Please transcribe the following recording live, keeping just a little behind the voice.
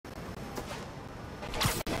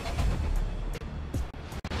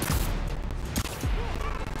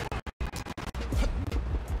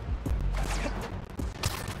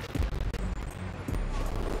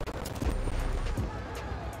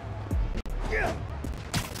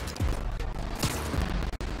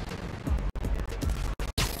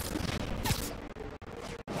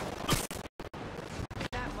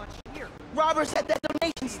Robbers at that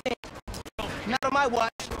donation stand. Not on my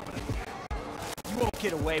watch. You won't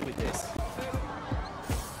get away with this.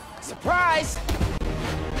 Surprise!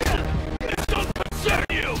 This don't concern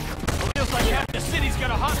you! Feels like half the city's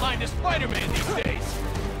got a hotline to Spider-Man these days.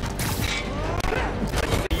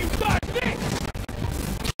 You got this!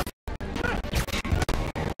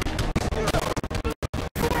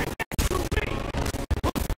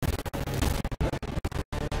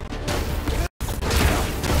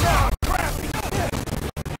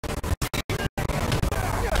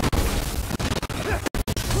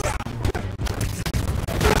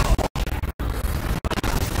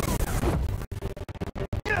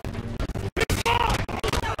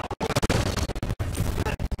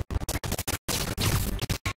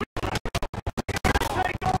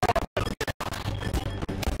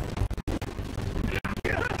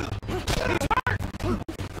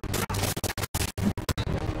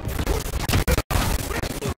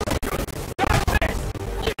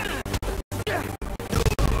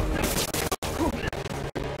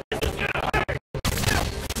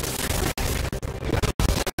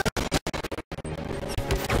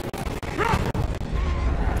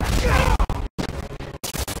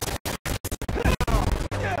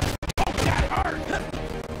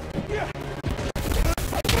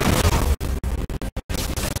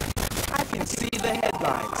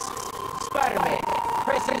 Spider-Man,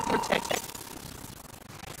 President Protection.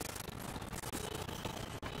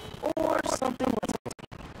 Or something like that.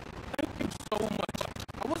 Thank you so much.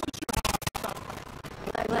 I wasn't sure how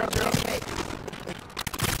to Glad you're okay.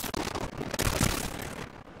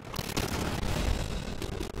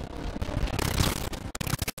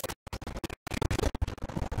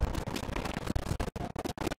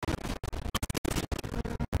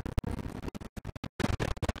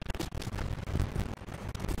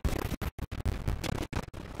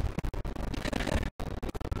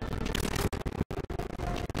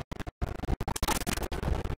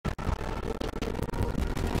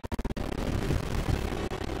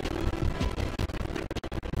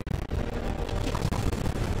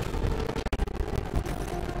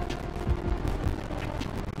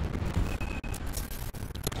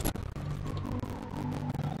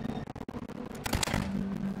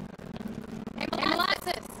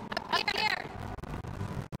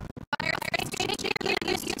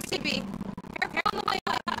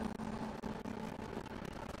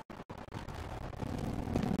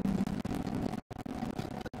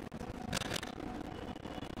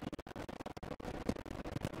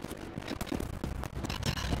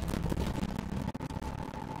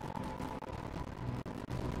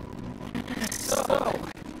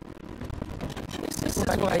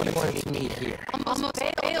 That's why you wanted to meet here. Almost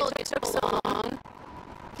failed. It took so long.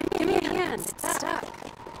 Give me a hand. It's stuck.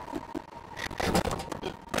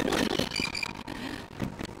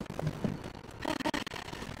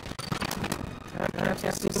 Perhaps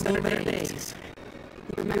I've seen better days.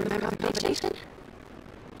 You remember my conversation?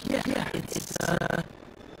 Yeah, it's,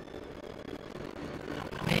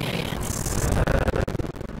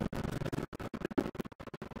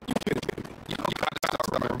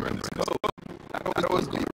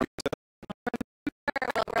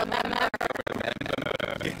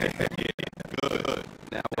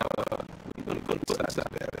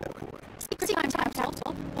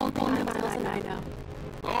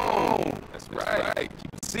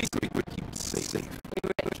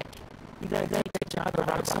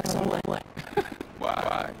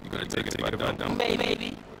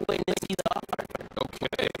 Maybe. Waiting to see the offer.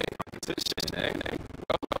 Okay. Competition, eh?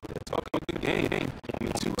 Well, talking about the game. Me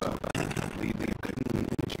too, lead the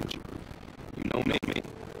future. You know me.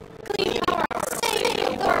 Clean power, save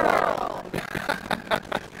the world!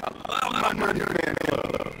 I love my Murder Man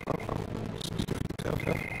Club.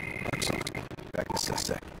 Back in a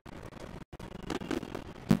sec.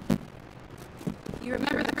 You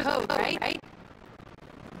remember the code, right?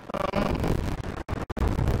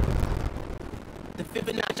 The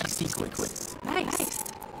Fibonacci sequence. Nice.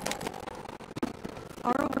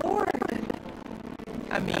 Our reward.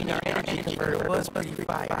 I mean, our energy converter was pretty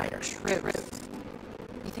fire. True.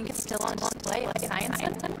 You think it's still on display at Science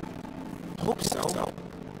Center? Hope so.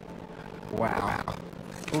 Wow.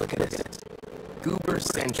 Look at this. Goober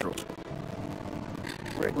Central.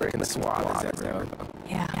 We're in the swab, is that so?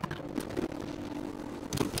 Yeah.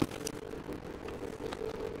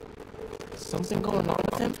 Something going on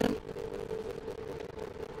with him?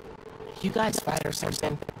 You guys fight or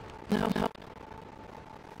something?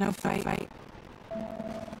 No fight.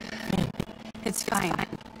 It's fine.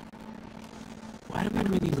 Why did we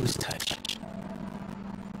really lose touch?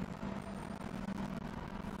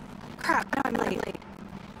 Crap, I'm late.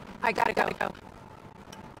 I gotta go.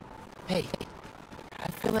 Hey, I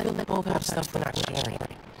feel like we both have stuff we're not sharing.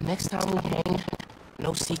 Next time we hang,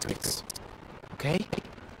 no secrets. Okay?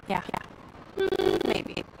 Yeah.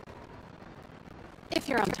 Maybe. If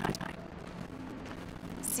you're on time.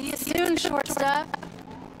 See you soon, short stuff.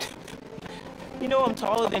 You know I'm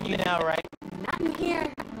taller than you now, right? Not in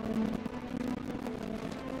here.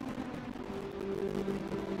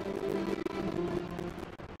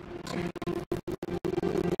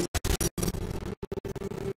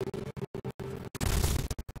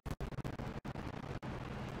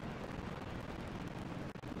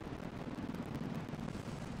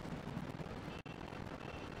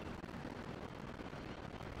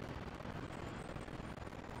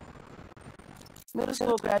 Middle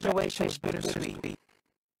school graduation was bittersweet.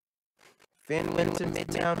 Finn went to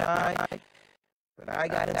Midtown High, but I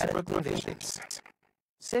got into Brooklyn Visions.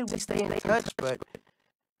 Said we stay in touch, but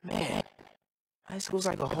man, high school's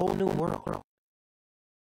like a whole new world.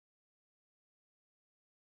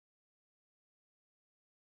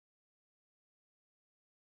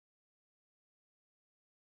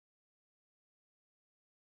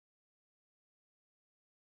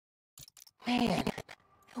 Man,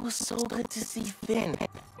 it was so good to see Finn.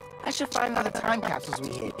 I should find all the time capsules we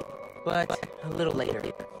hid, but a little later.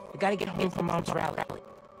 I gotta get home from Mom's rally.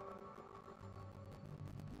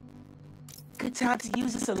 Good time to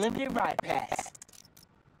use this unlimited ride pass.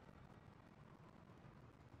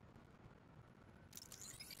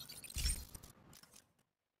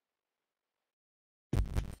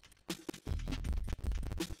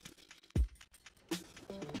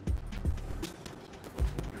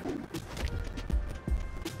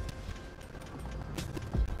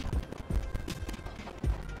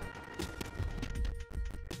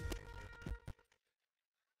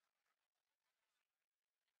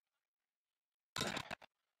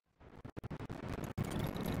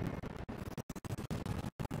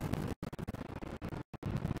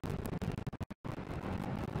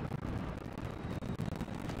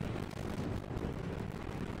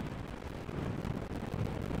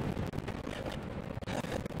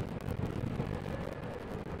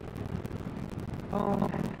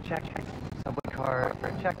 Oh, check. Subway card,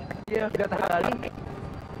 check. Yeah, got the hottie.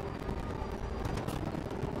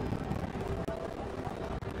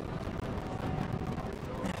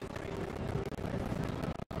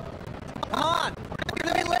 Come on!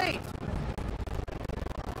 We're gonna be late!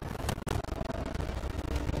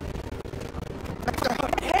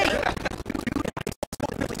 Hey!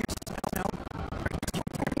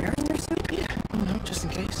 Wearing your suit? Yeah, you know, just in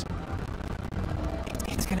case.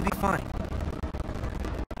 It's gonna be fine.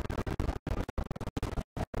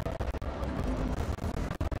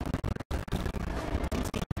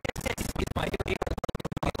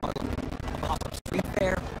 Street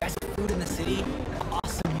fair, best food in the city,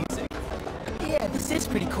 awesome music. Yeah, this is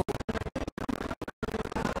pretty cool.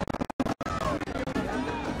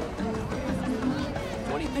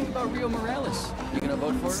 What do you think about Rio Morales? You gonna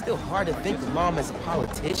vote for It's her? still hard to think of Mom as a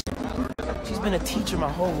politician. She's been a teacher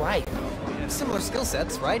my whole life. Similar skill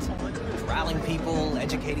sets, right? Rallying people,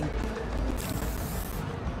 educating.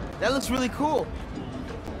 That looks really cool.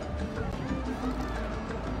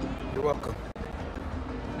 You're welcome.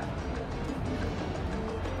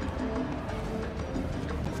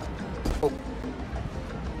 Oh.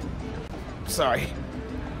 Sorry.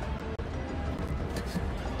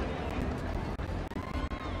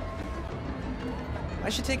 I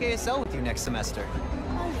should take ASL with you next semester.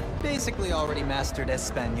 I've basically already mastered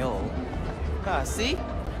Espanol. Ah, see?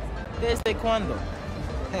 Desde cuando?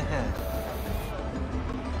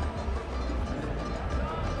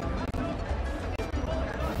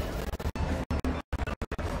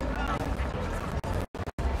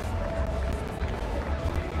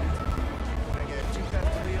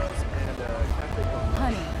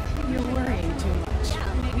 Honey, you're worrying too much.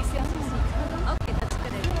 Yeah, maybe see Okay, that's a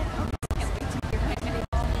good idea. Can't wait to hear my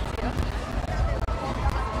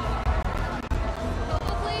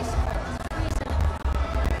please.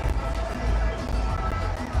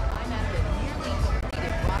 I'm at the nearly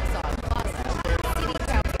completed Roxon Plaza. City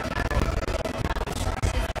Ground.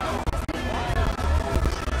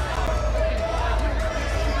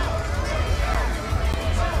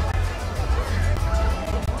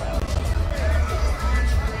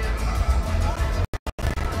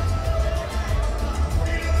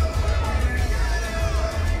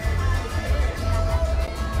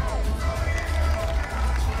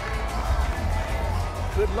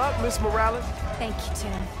 Good luck, Miss Morales. Thank you,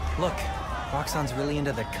 Tim. Look, Roxanne's really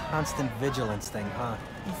into the constant vigilance thing, huh?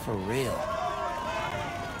 For real.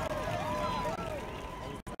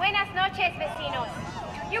 noches, vecinos.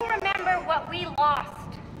 Do you remember what we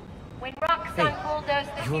lost when Roxxon bulldozed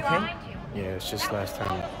the you few okay? behind you? Yeah, it's just last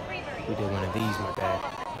time we did one of these, my bad.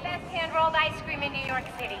 Best hand-rolled ice cream in New York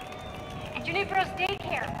City. And Junipero's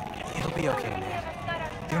daycare. It'll be okay, man.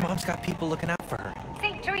 Your mom's got people looking out for her.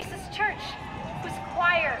 St. Teresa's Church, whose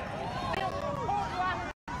choir built a whole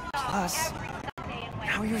rock Plus, every Sunday and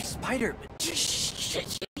now Wednesday. you're Spider-Man.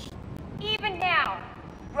 Even now,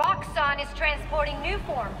 Roxxon is transporting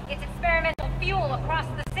Nuform, its experimental fuel, across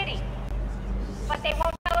the city. But they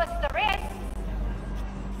won't tell us the risks.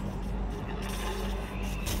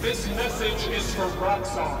 This message is for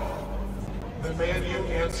Roxxon. The man you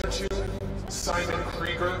answer to, Simon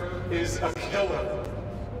Krieger, is a killer.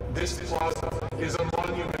 This plaza is a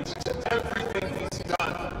monument to everything he's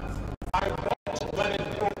done. I won't let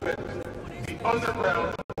it open. The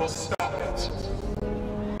underground will stop it.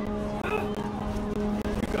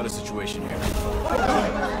 We've got a situation here.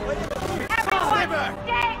 Everyone,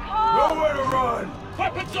 stay calm! Nowhere to run!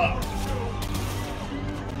 Weapons up!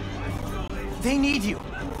 They need you.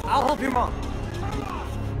 I'll help your mom.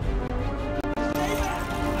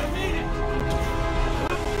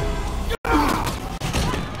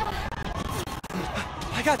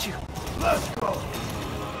 I got you. Let's go!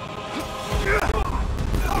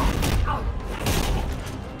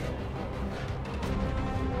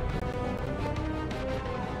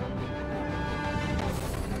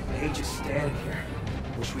 I hate just standing here.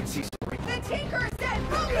 Wish we'd see some rain. The Tinker said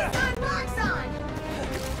focus on Roxxon!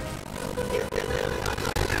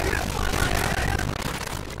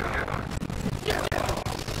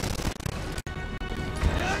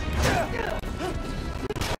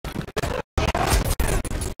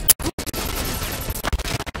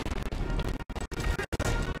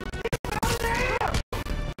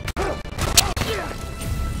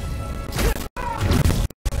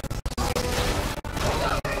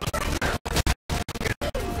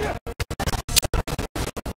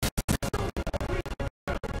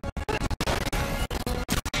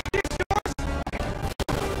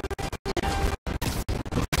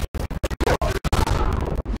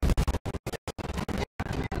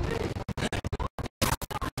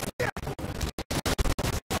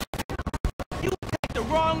 The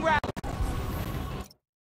wrong route!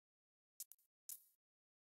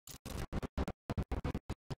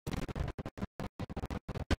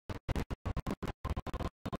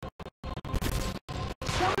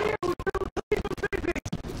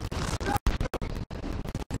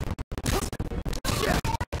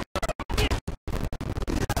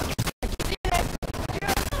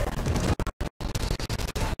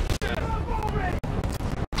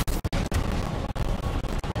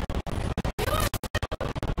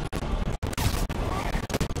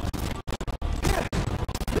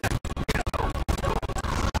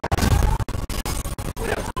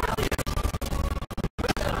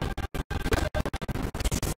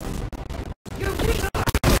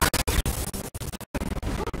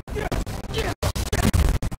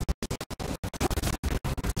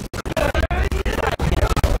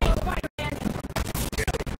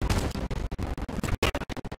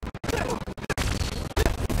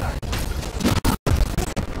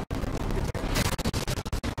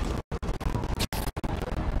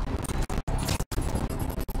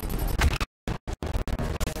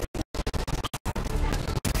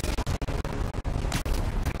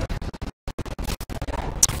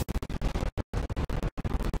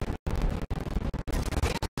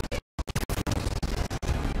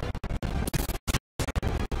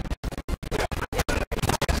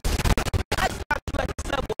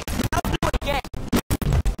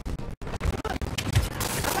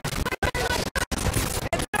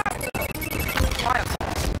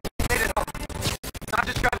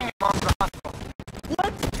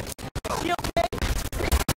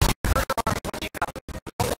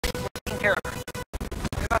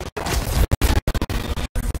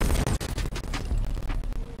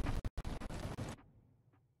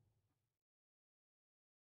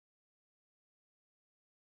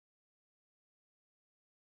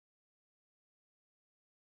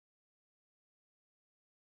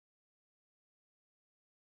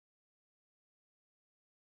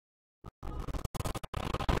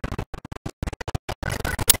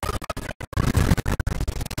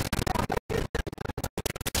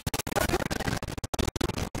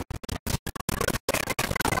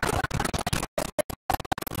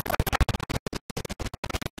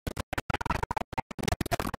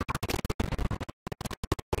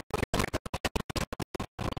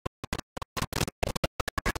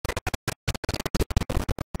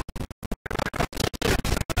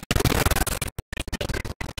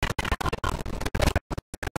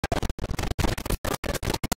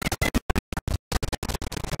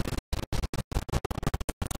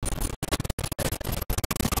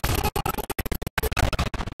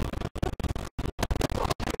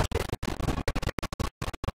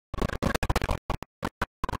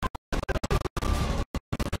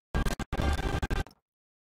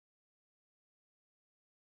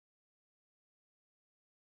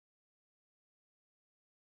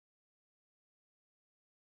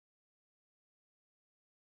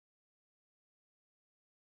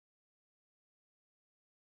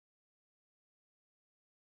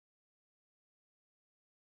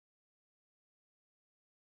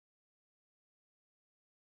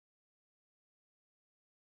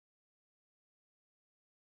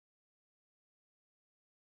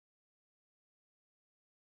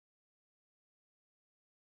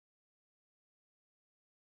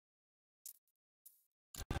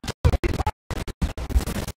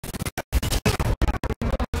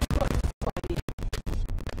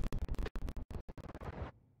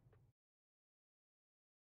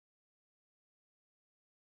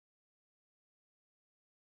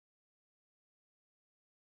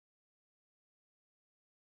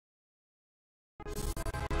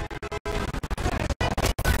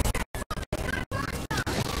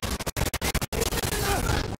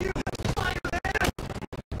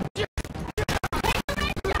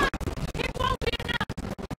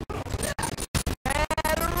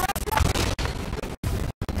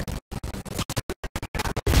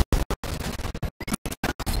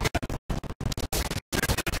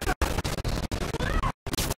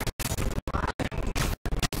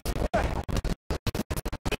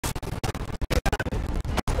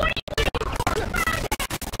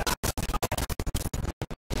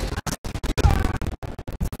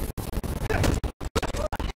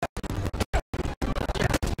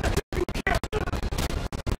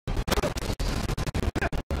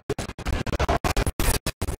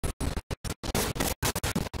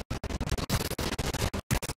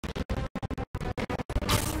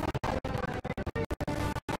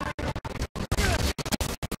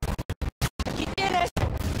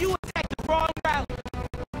 You attacked the wrong rally.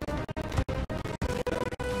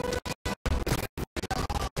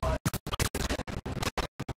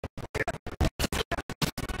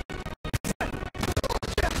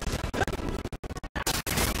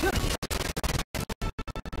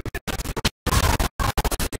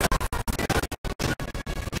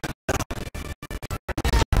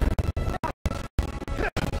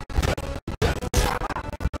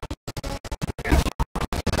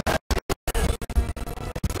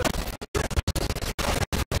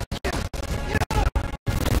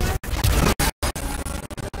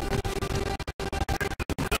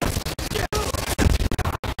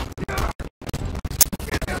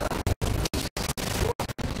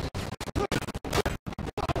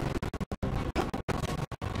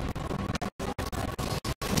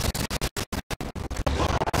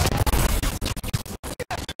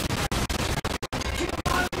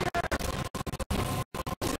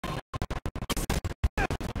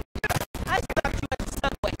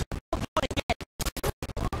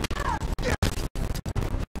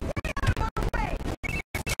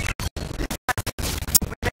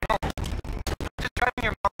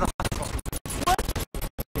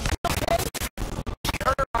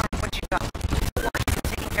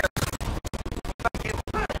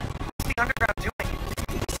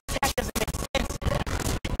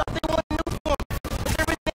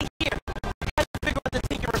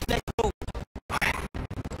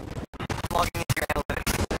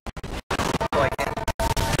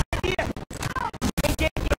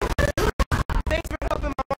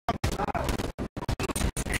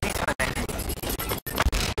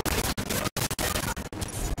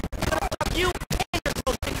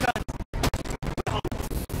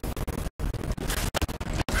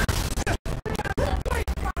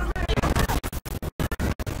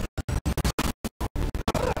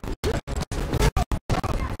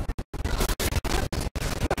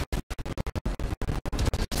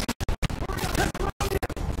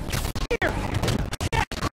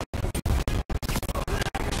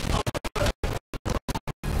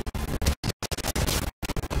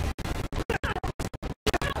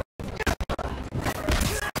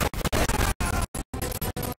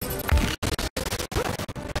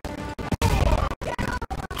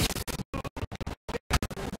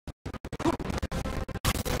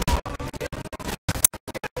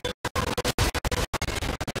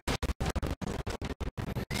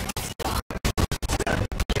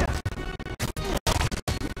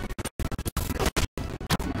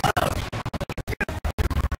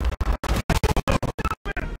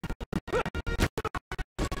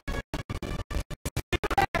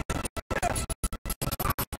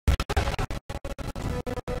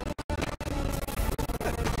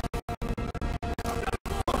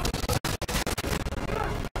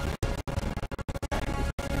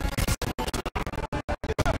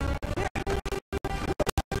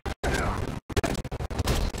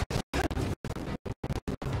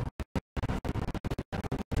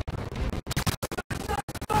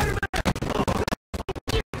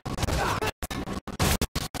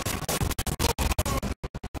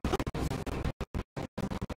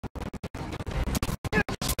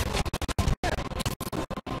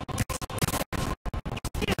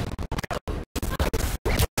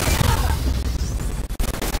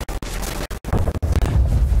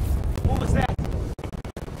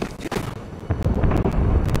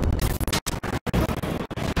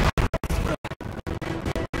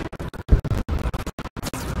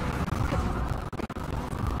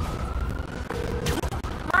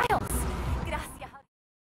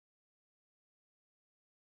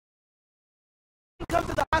 Come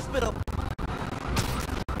to the hospital.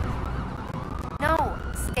 No,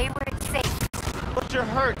 stay where it's safe. But you're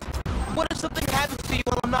hurt. What if something happens to you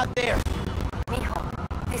while I'm not there? Mijo,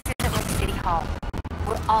 this isn't like City Hall.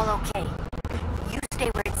 We're all okay. You stay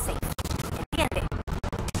where it's safe. Entiende?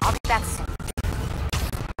 I'll be back soon.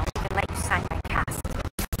 I'll even let you sign my cast.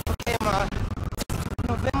 Okay, Ma.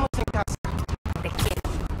 Nos vemos en casa. Te quiero.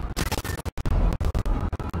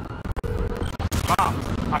 Mom,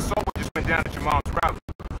 I saw what just went down at your mom's rally.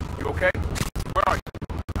 You okay? Where are you?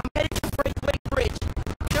 I'm headed to Braithwaite Bridge.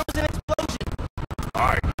 There was an explosion.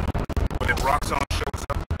 Alright. But if Roxxon shows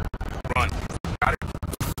up, run. Got it?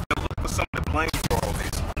 They'll look for someone to blame for all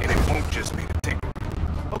this, and it won't just be the Tinker.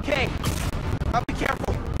 Okay. I'll be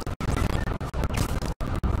careful.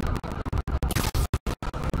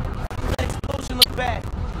 That explosion looked bad.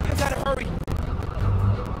 I gotta hurry.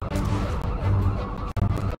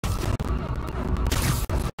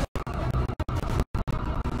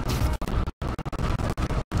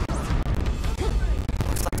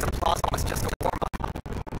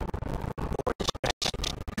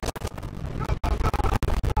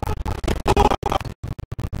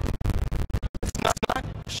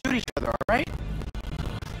 shoot each other, alright?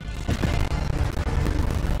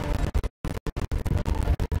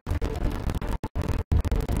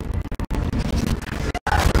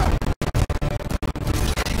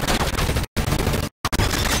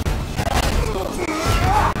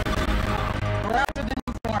 We're after the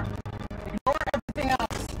new form. Ignore everything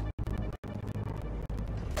else.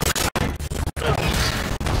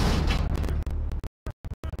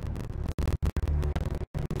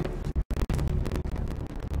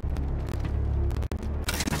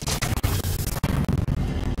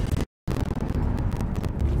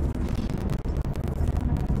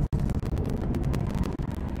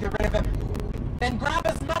 Get rid of him. Then grab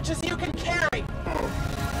as much as you can carry.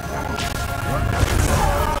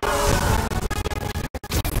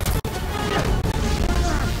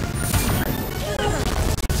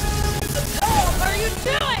 What are you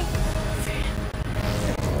doing?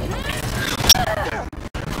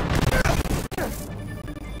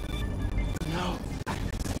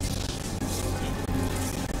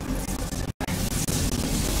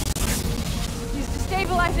 He's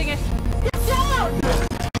destabilizing it. Get down!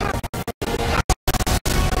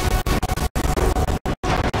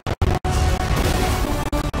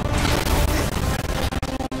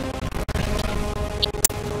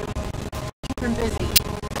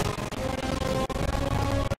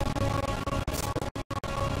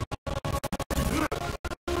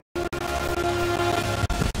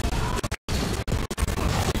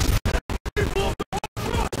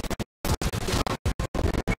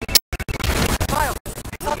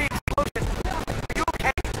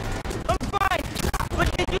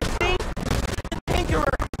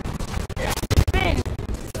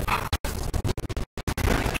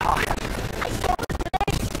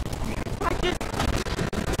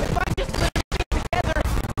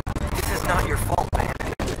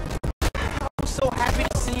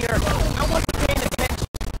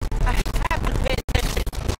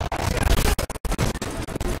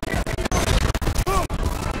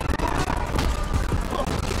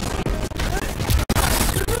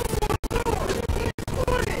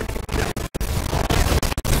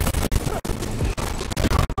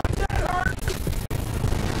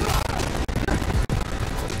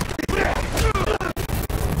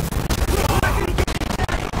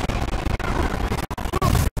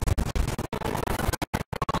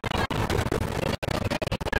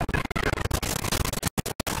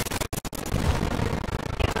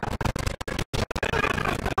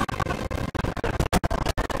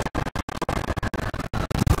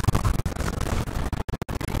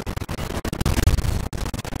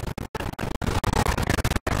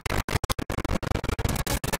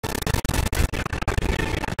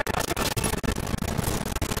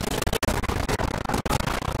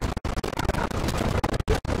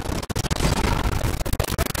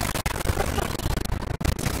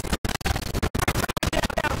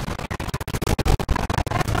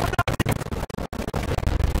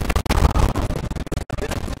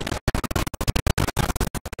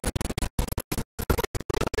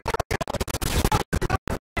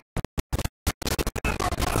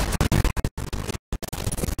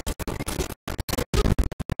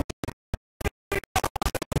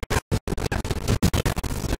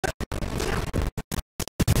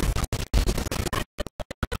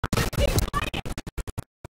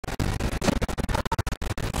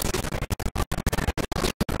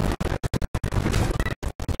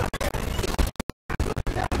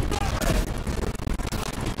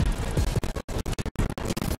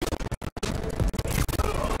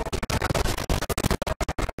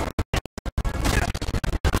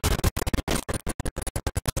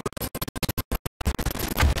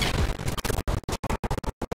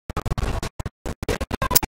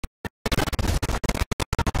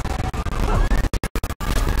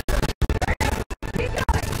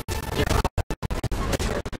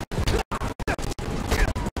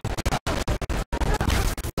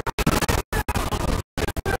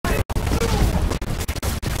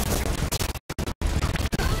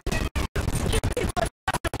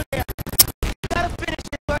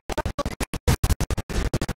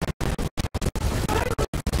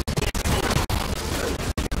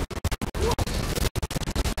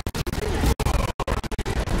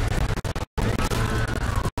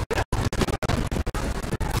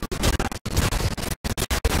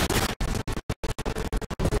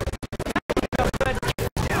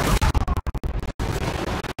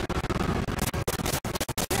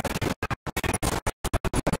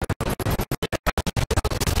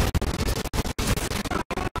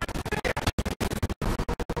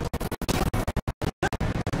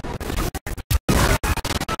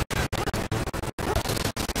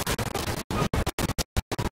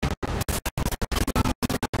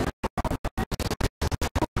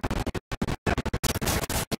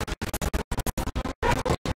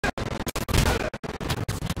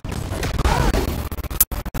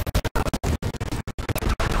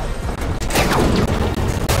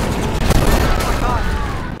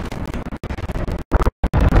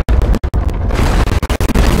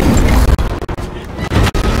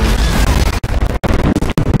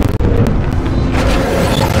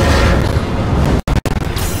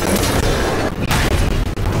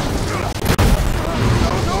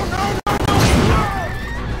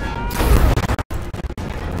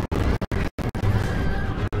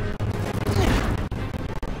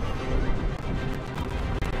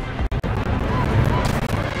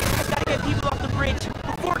 bridge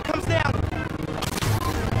before it comes down.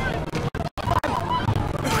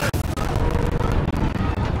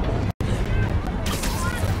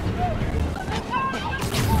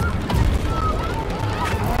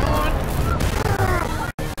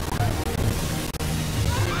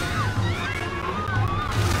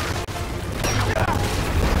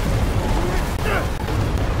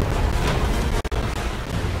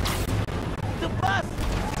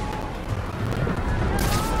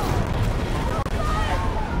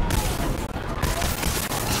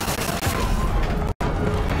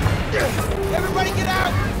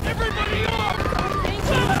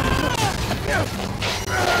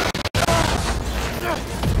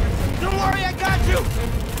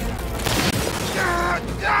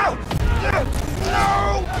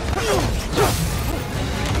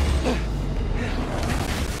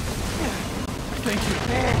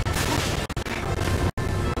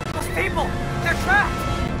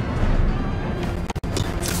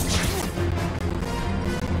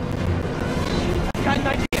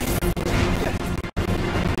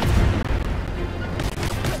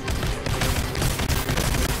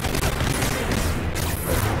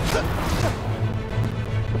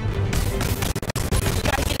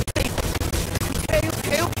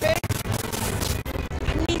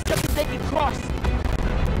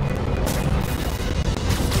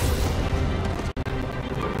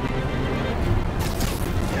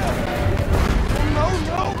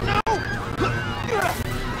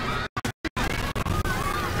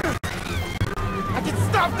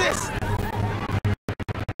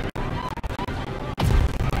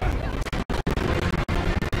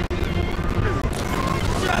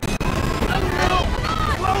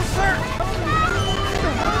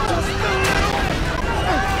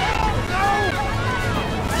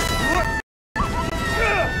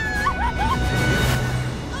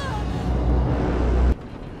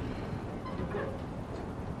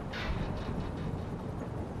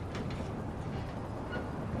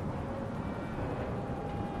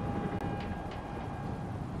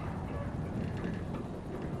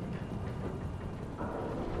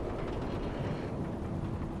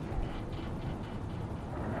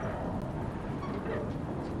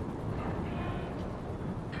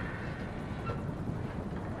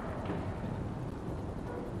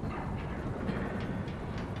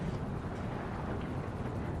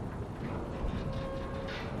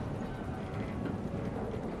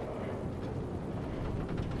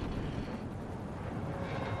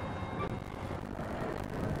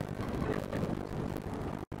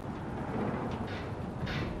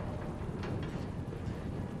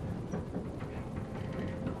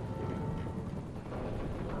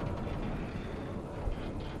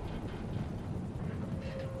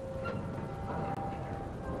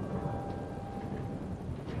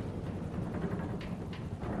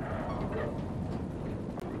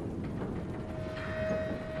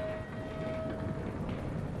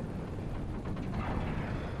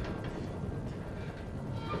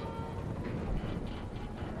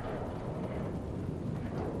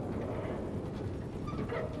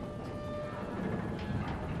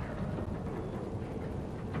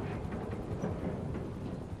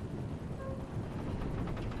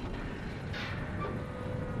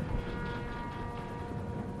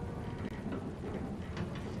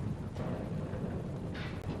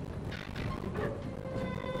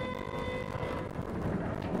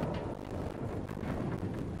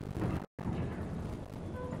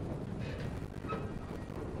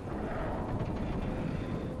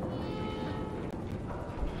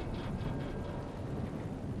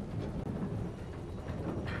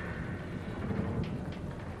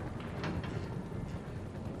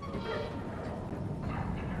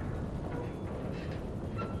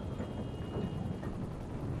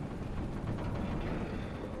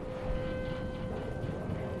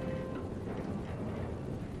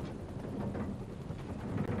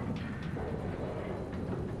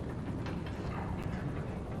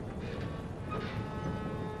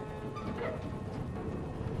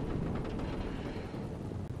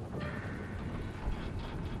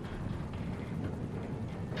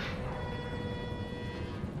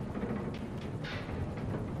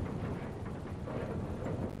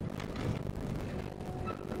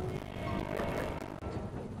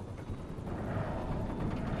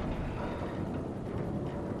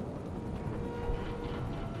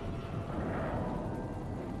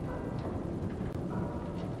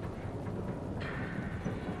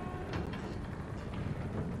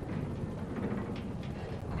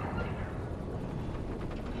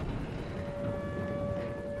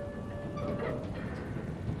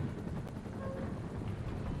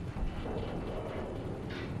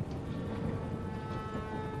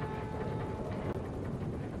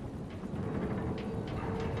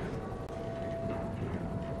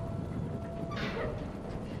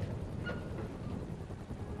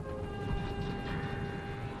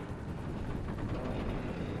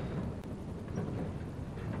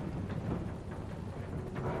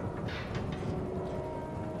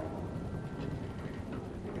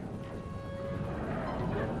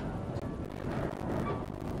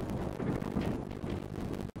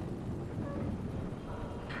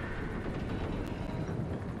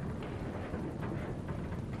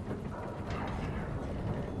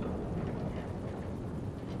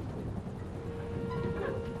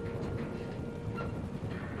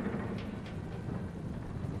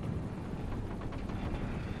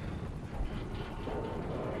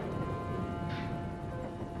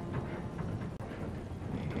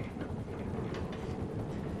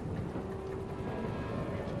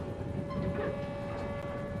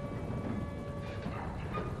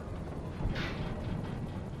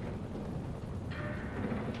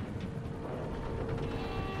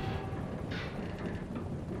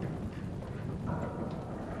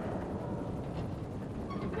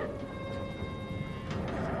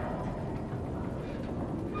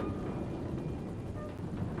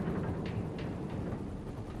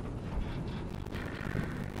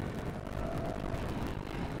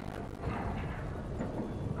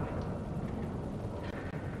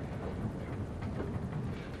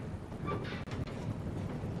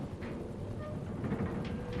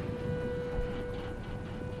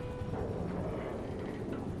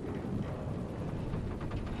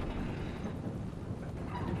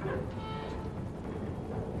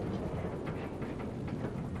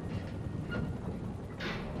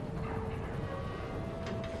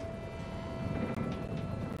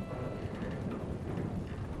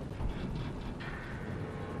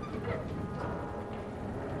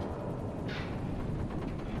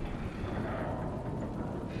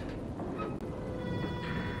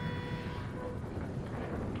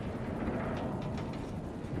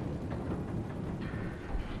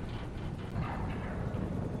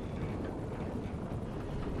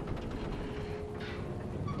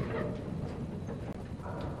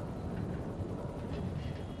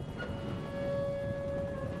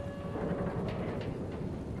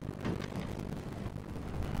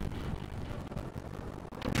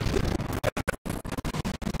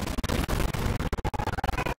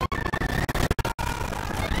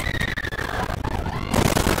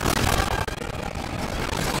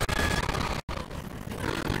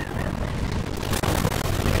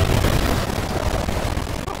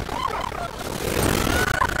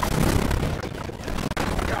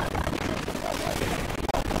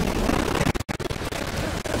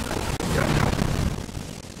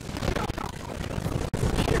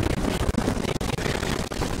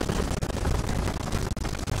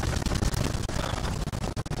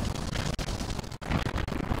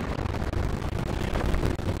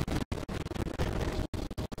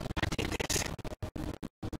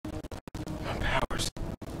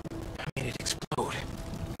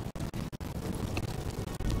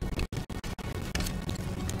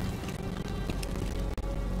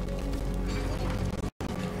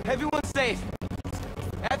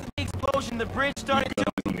 explosion, the bridge started to...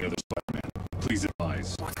 On the other side, man. Please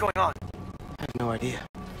advise. What's going on? I have no idea.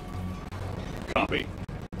 Copy.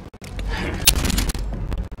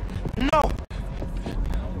 No!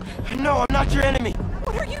 No, I'm not your enemy!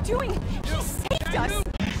 What are you doing? He saved us!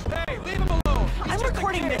 Hey, leave him alone! I'm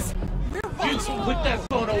recording this! We're watching! Put that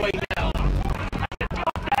phone away now!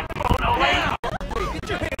 Put that phone away! Get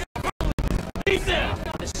your hands up!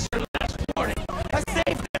 Lisa! This is your last warning! I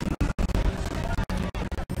saved him!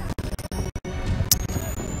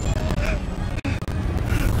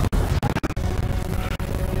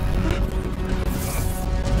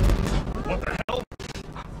 What the hell?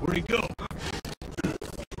 Where'd he go?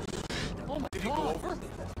 Oh my Did he go over?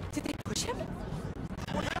 Did they push him?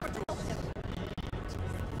 What happened to him?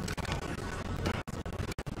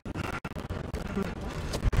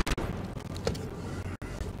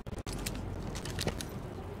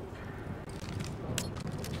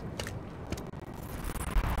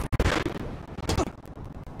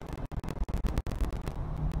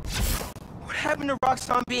 What happened to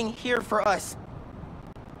Roxxon being here for us?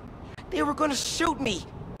 They were gonna shoot me!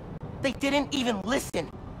 They didn't even listen!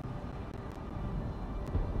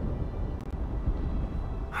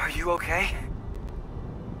 Are you okay?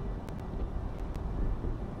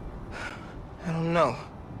 I don't know.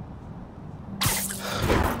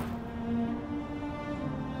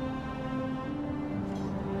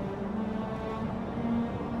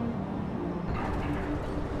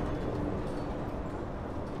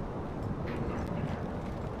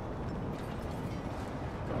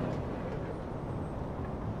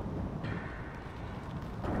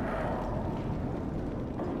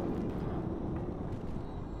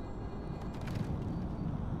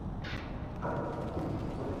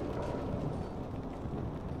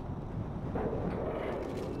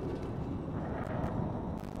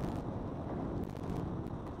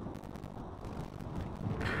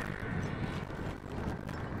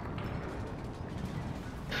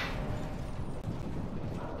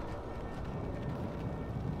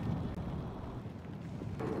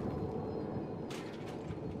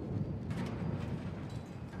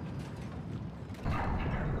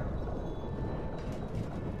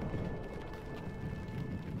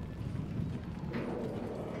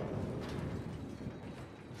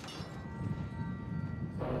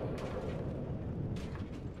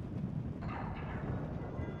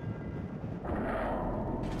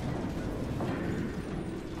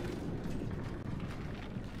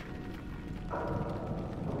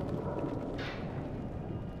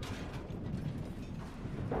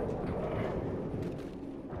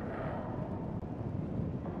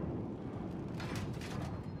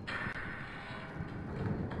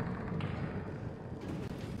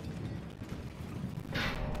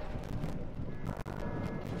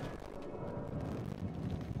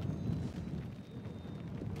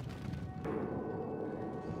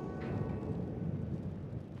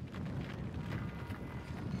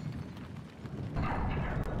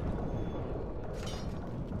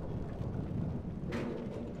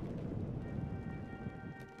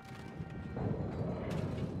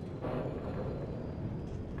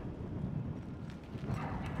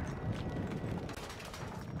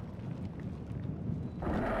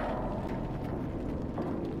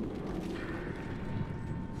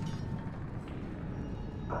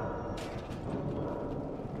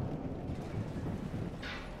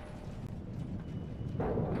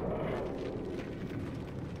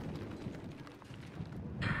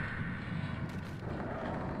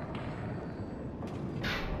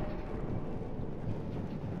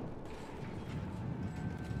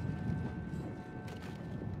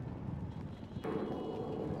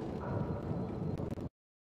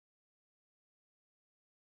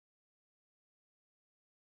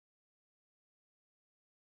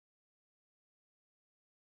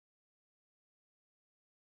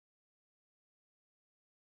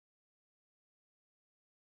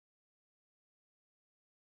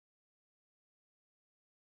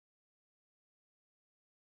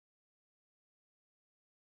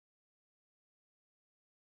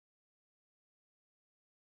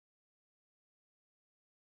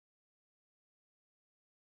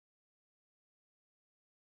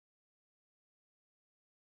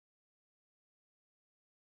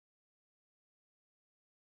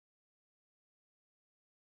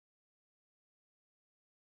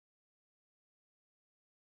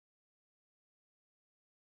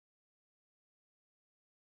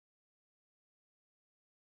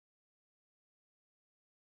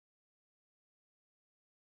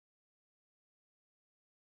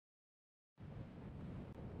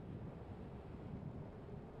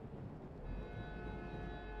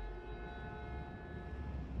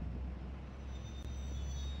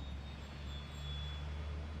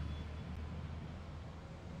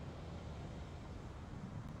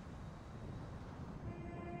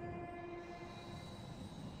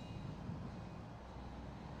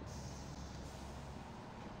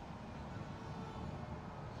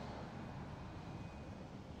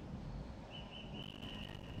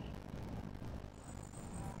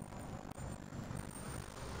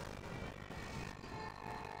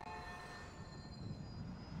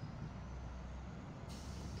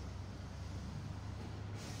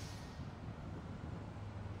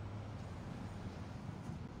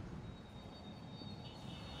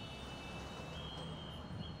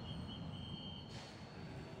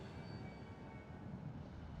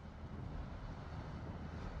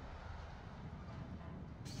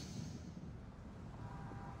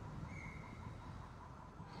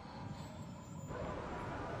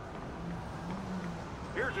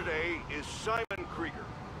 today is Simon Krieger,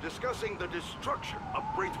 discussing the destruction of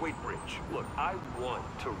Braithwaite Bridge. Look, I want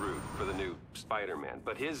to root for the new Spider-Man,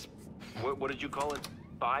 but his, what did you call it?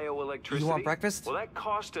 Bioelectricity? You want breakfast? Well, that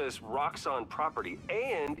cost us Roxxon property,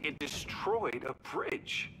 and it destroyed a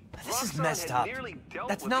bridge. This is Roxxon messed had up. nearly dealt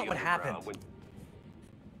That's with not the what underground happened. when-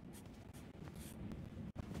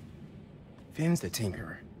 Finn's the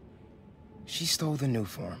Tinkerer. She stole the new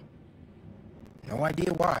form. No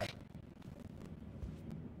idea why.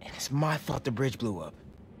 And it's my fault the bridge blew up.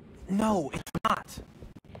 No, it's not.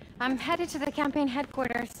 I'm headed to the campaign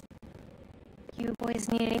headquarters. You boys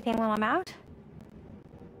need anything while I'm out?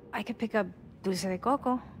 I could pick up dulce de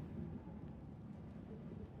coco.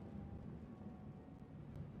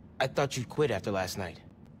 I thought you'd quit after last night.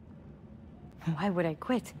 Why would I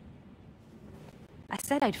quit? I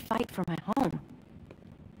said I'd fight for my home.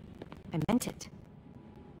 I meant it.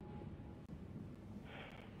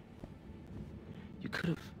 You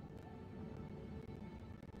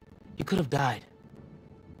could have died.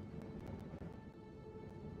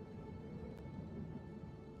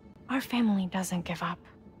 Our family doesn't give up.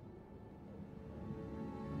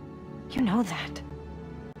 You know that.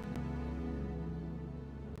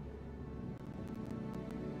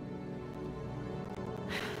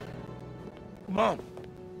 Mom!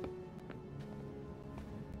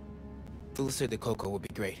 Dulce de coco would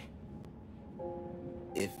be great.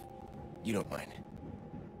 If you don't mind.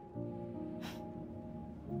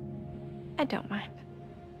 I don't mind.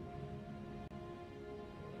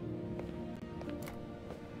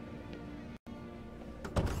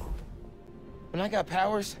 When I got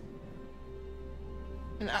powers,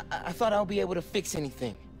 and I thought I'll be able to fix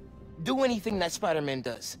anything. Do anything that Spider-Man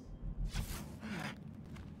does.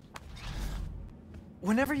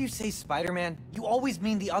 Whenever you say Spider-Man, you always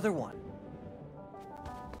mean the other one.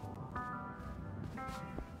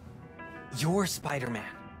 You're Spider-Man.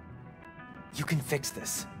 You can fix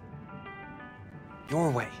this. Your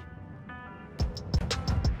way.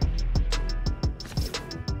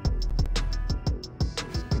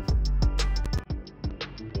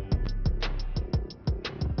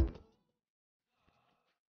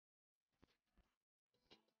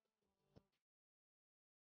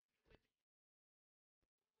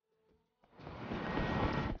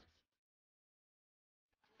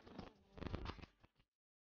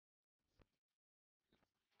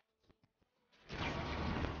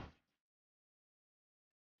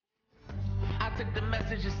 Took the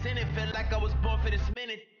message and sent it, felt like I was born for this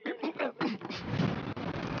minute.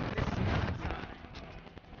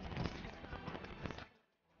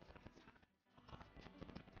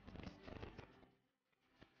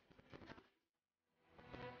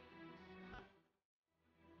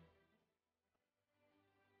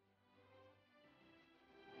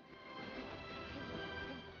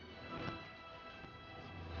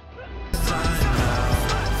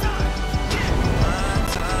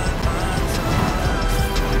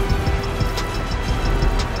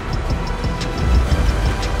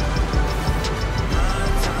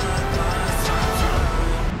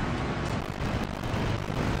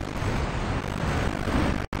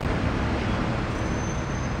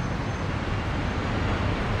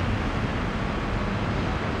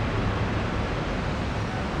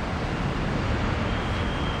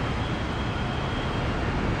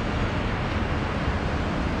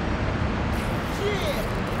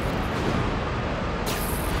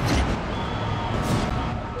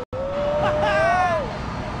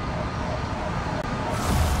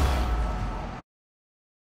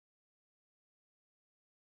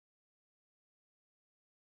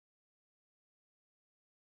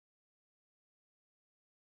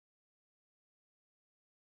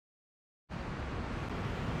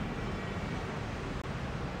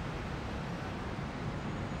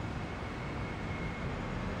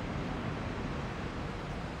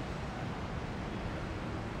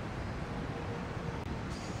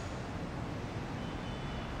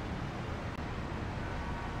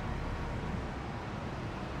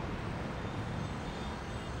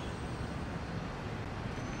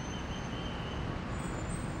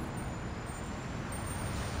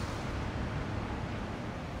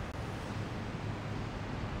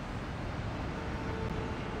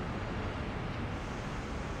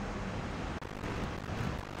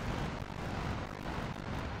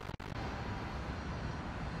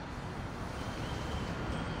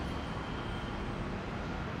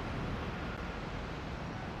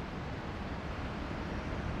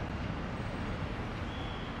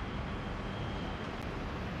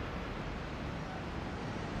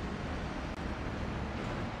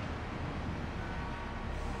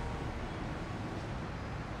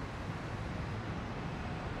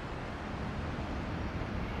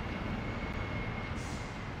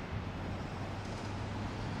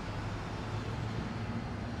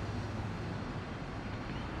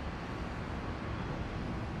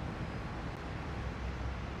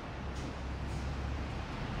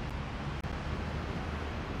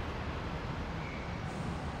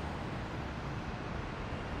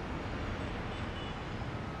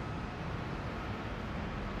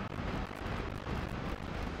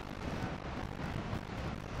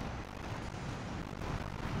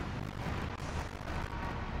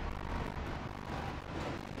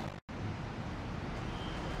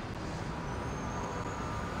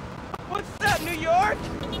 What's up, New York?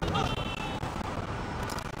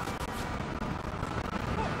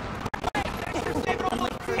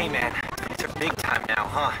 Hey man, things are big time now,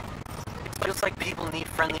 huh? It feels like people need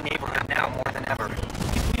friendly neighborhood now more than ever.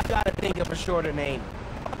 You gotta think of a shorter name.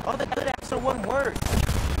 All the good apps are one word.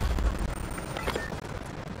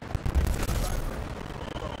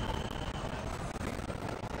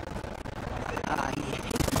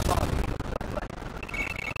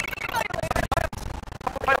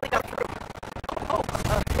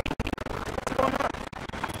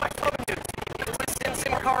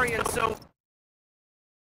 So